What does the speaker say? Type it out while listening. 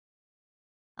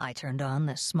I turned on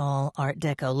the small Art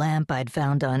Deco lamp I'd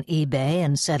found on eBay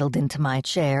and settled into my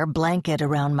chair, blanket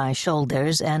around my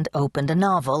shoulders, and opened a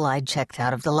novel I'd checked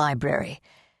out of the library.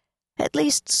 At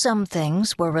least some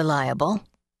things were reliable.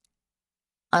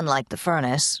 Unlike the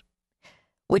furnace,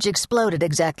 which exploded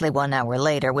exactly 1 hour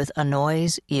later with a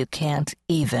noise you can't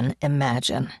even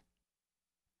imagine.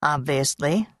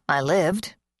 Obviously, I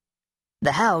lived.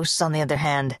 The house, on the other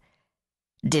hand,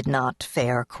 did not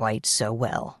fare quite so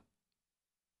well.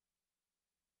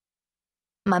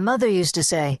 My mother used to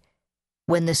say,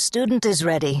 "When the student is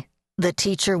ready, the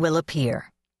teacher will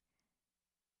appear."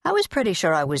 I was pretty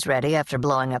sure I was ready after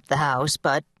blowing up the house,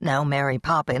 but no Mary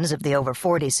Poppins of the over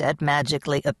 40 set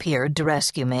magically appeared to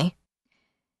rescue me.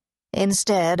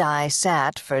 Instead, I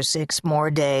sat for 6 more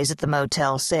days at the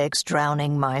Motel 6,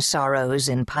 drowning my sorrows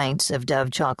in pints of Dove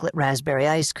chocolate raspberry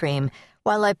ice cream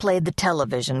while I played the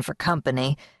television for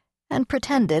company and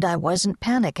pretended I wasn't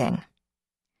panicking.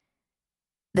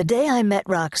 The day I met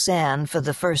Roxanne for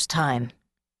the first time,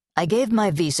 I gave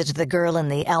my visa to the girl in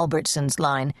the Albertsons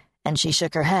line, and she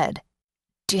shook her head.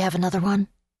 "Do you have another one?"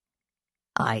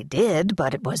 I did,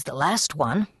 but it was the last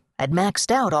one. I'd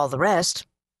maxed out all the rest.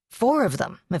 4 of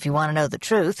them, if you want to know the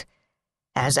truth.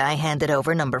 As I handed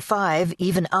over number 5,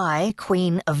 even I,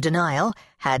 Queen of Denial,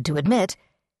 had to admit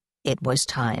it was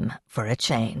time for a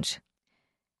change.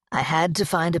 I had to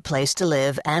find a place to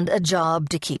live and a job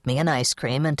to keep me an ice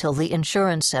cream until the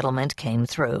insurance settlement came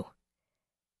through.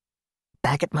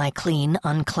 Back at my clean,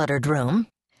 uncluttered room,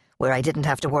 where I didn't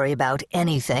have to worry about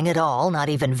anything at all, not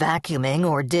even vacuuming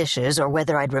or dishes or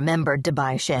whether I'd remembered to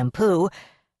buy shampoo,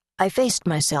 I faced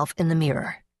myself in the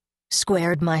mirror,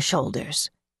 squared my shoulders.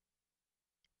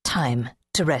 Time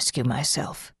to rescue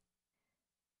myself.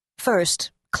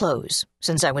 First, clothes,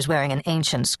 since I was wearing an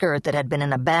ancient skirt that had been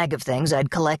in a bag of things I'd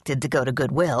collected to go to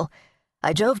Goodwill.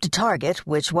 I drove to Target,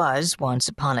 which was, once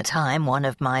upon a time, one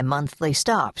of my monthly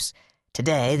stops.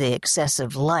 Today, the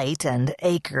excessive light and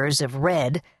acres of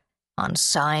red on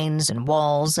signs and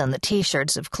walls and the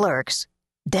T-shirts of clerks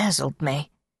dazzled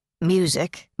me.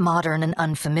 Music, modern and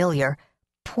unfamiliar,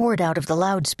 poured out of the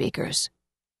loudspeakers.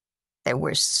 There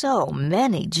were so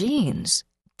many jeans.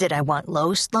 Did I want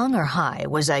low-slung or high?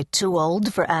 Was I too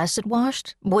old for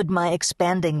acid-washed? Would my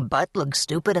expanding butt look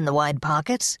stupid in the wide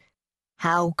pockets?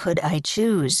 How could I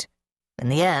choose? In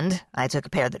the end, I took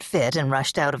a pair that fit and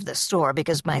rushed out of the store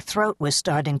because my throat was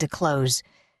starting to close.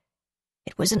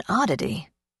 It was an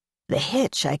oddity. The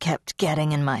hitch I kept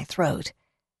getting in my throat.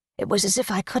 It was as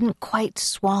if I couldn't quite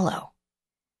swallow.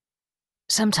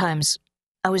 Sometimes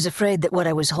I was afraid that what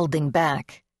I was holding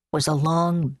back was a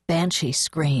long, banshee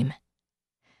scream.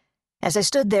 As I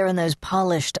stood there in those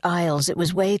polished aisles, it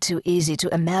was way too easy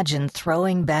to imagine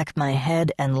throwing back my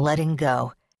head and letting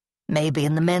go. Maybe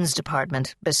in the men's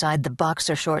department, beside the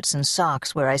boxer shorts and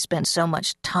socks where I spent so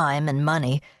much time and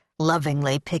money,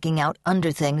 lovingly picking out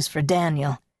underthings for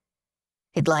Daniel.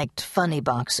 He'd liked funny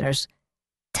boxers,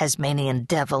 Tasmanian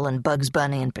Devil and Bugs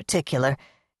Bunny in particular,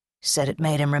 said it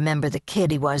made him remember the kid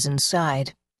he was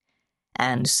inside,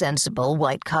 and sensible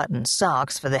white cotton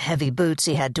socks for the heavy boots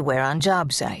he had to wear on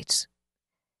job sites.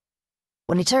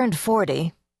 When he turned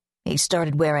 40, he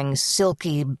started wearing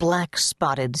silky,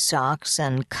 black-spotted socks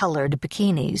and colored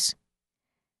bikinis.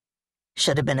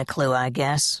 Should have been a clue, I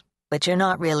guess, but you're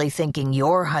not really thinking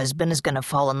your husband is going to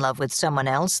fall in love with someone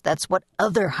else. That's what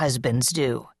other husbands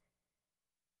do.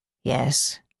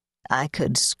 Yes, I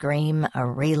could scream a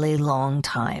really long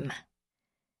time.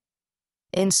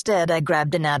 Instead, I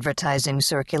grabbed an advertising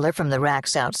circular from the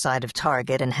racks outside of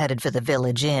Target and headed for the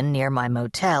Village Inn near my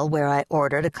motel, where I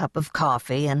ordered a cup of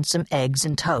coffee and some eggs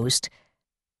and toast,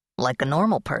 like a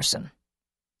normal person.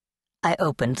 I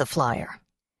opened the flyer.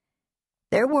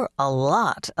 There were a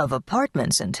lot of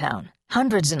apartments in town,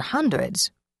 hundreds and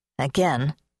hundreds.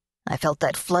 Again, I felt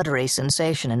that fluttery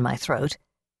sensation in my throat.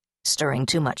 Stirring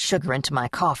too much sugar into my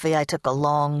coffee, I took a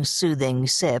long, soothing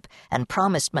sip and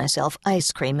promised myself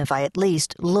ice cream if I at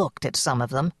least looked at some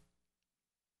of them.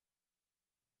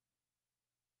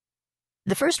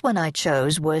 The first one I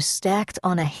chose was stacked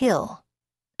on a hill,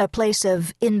 a place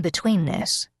of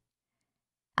in-betweenness.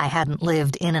 I hadn't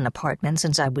lived in an apartment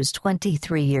since I was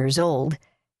 23 years old,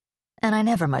 and I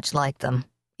never much liked them,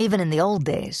 even in the old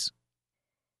days.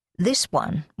 This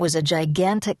one was a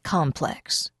gigantic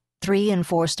complex, 3 and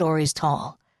 4 stories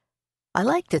tall. I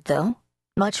liked it, though,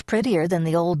 much prettier than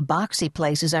the old boxy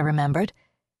places I remembered.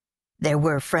 There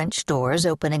were French doors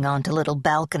opening onto little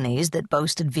balconies that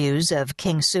boasted views of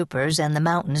King Soopers and the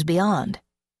mountains beyond.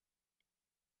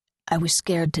 I was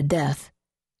scared to death,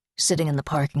 sitting in the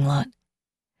parking lot,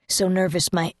 so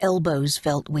nervous my elbows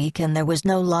felt weak and there was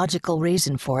no logical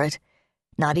reason for it.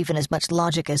 Not even as much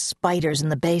logic as spiders in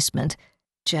the basement,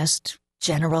 just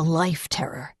general life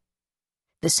terror.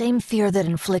 The same fear that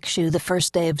inflicts you the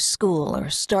first day of school or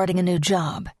starting a new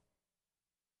job.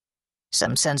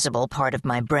 Some sensible part of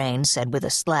my brain said with a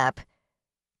slap,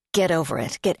 "Get over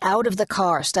it. Get out of the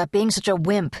car. Stop being such a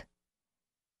wimp."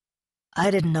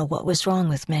 I didn't know what was wrong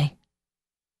with me.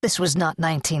 This was not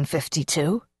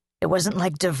 1952. It wasn't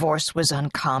like divorce was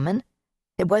uncommon.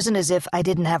 It wasn't as if I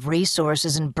didn't have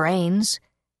resources and brains.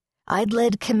 I'd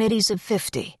led committees of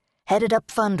 50, headed up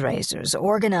fundraisers,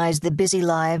 organized the busy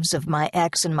lives of my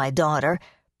ex and my daughter,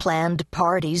 planned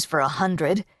parties for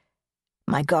 100.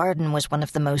 My garden was one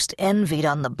of the most envied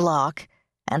on the block,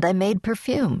 and I made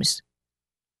perfumes.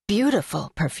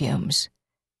 Beautiful perfumes.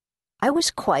 I was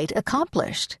quite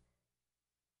accomplished.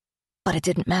 But it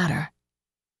didn't matter.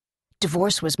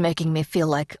 Divorce was making me feel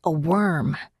like a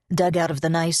worm dug out of the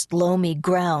nice, loamy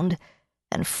ground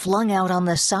and flung out on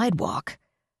the sidewalk.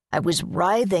 I was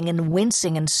writhing and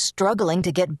wincing and struggling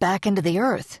to get back into the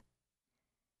earth.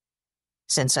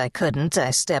 Since I couldn't,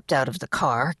 I stepped out of the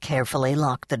car, carefully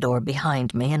locked the door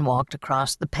behind me, and walked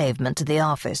across the pavement to the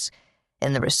office.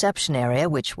 In the reception area,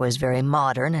 which was very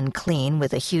modern and clean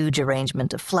with a huge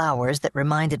arrangement of flowers that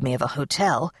reminded me of a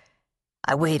hotel,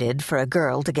 I waited for a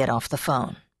girl to get off the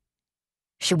phone.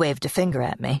 She waved a finger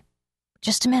at me.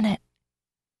 "Just a minute."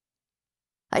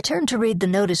 I turned to read the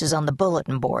notices on the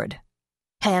bulletin board.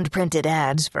 Hand-printed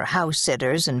ads for house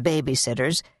sitters and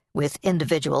babysitters with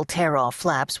individual tear-off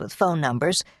flaps with phone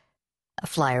numbers, a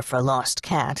flyer for a lost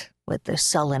cat with the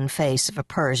sullen face of a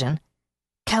Persian,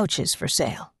 couches for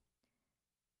sale.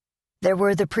 There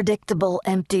were the predictable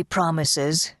empty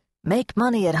promises, "Make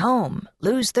money at home,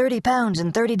 lose 30 pounds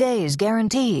in 30 days,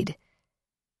 guaranteed."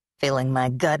 Feeling my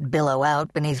gut billow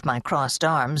out beneath my crossed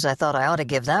arms, I thought I ought to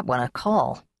give that one a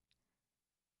call.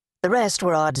 The rest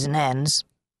were odds and ends,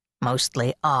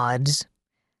 mostly odds.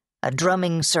 A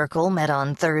drumming circle met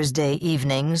on Thursday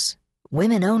evenings.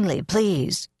 Women only,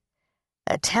 please.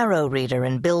 A tarot reader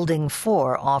in Building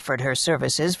 4 offered her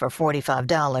services for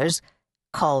 $45.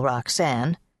 Call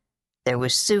Roxanne. There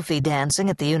was Sufi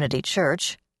dancing at the Unity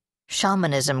Church.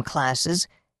 Shamanism classes.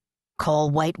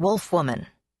 Call White Wolf Woman.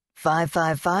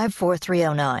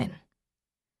 555-4309.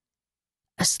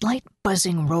 A slight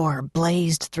buzzing roar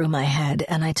blazed through my head,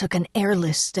 and I took an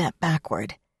airless step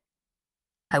backward.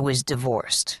 I was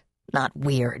divorced, not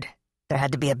weird. There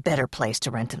had to be a better place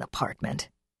to rent an apartment.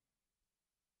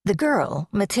 The girl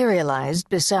materialized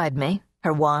beside me,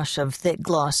 her wash of thick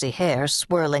glossy hair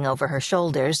swirling over her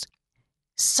shoulders.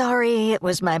 "Sorry, it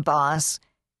was my boss."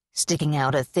 Sticking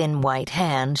out a thin white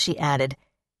hand, she added,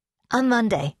 "On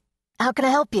Monday. How can I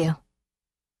help you?"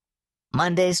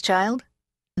 "Monday's child?"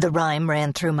 The rhyme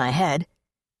ran through my head.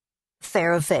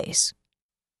 "Fair of face."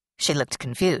 She looked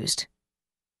confused.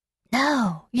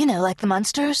 "No, like the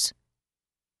Munsters."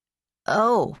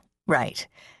 "Oh, right.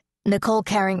 Nicole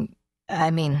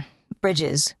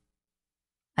Bridges."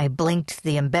 I blinked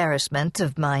the embarrassment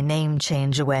of my name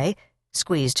change away,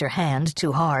 squeezed her hand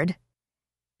too hard.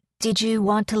 "Did you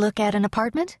want to look at an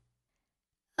apartment?"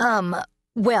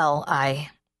 Well,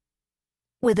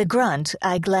 With a grunt,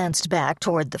 I glanced back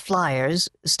toward the flyers,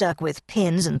 stuck with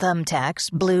pins and thumbtacks,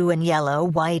 blue and yellow,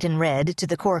 white and red, to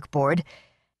the corkboard.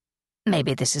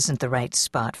 Maybe this isn't the right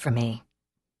spot for me.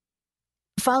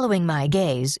 Following my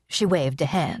gaze, she waved a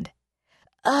hand.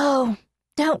 "Oh,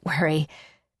 don't worry.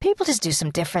 People just do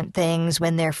some different things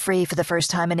when they're free for the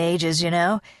first time in ages,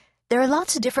 There are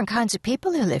lots of different kinds of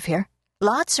people who live here.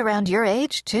 Lots around your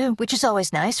age, too, which is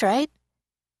always nice, right?"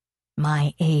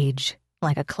 My age.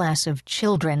 Like a class of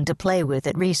children to play with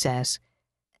at recess.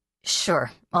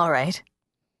 "Sure, all right."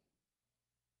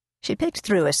 She picked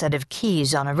through a set of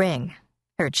keys on a ring.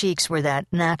 Her cheeks were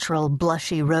that natural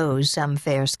blushy rose some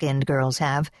fair-skinned girls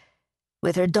have.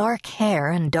 With her dark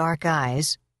hair and dark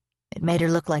eyes, it made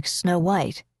her look like Snow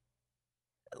White.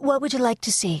 "What would you like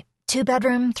to see?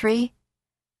 2-bedroom, 3?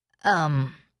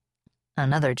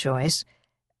 Another choice.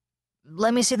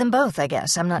 Let me see them both, I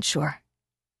guess. I'm not sure."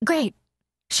 "Great."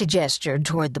 She gestured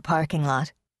toward the parking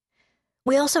lot.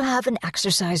 "We also have an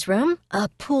exercise room, a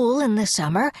pool in the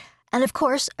summer, and of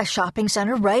course a shopping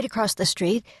center right across the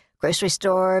street, grocery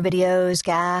store, videos,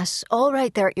 gas, all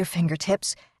right there at your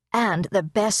fingertips, and the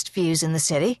best views in the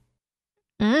city."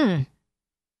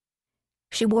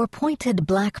 She wore pointed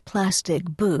black plastic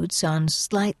boots on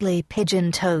slightly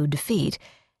pigeon-toed feet,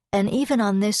 and even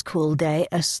on this cool day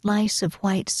a slice of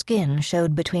white skin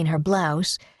showed between her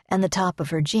blouse and the top of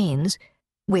her jeans,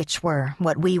 which were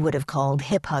what we would have called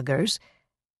hip-huggers.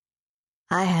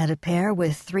 I had a pair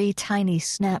with 3 tiny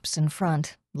snaps in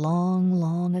front, long,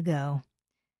 long ago.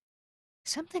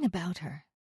 Something about her,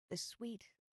 the sweet,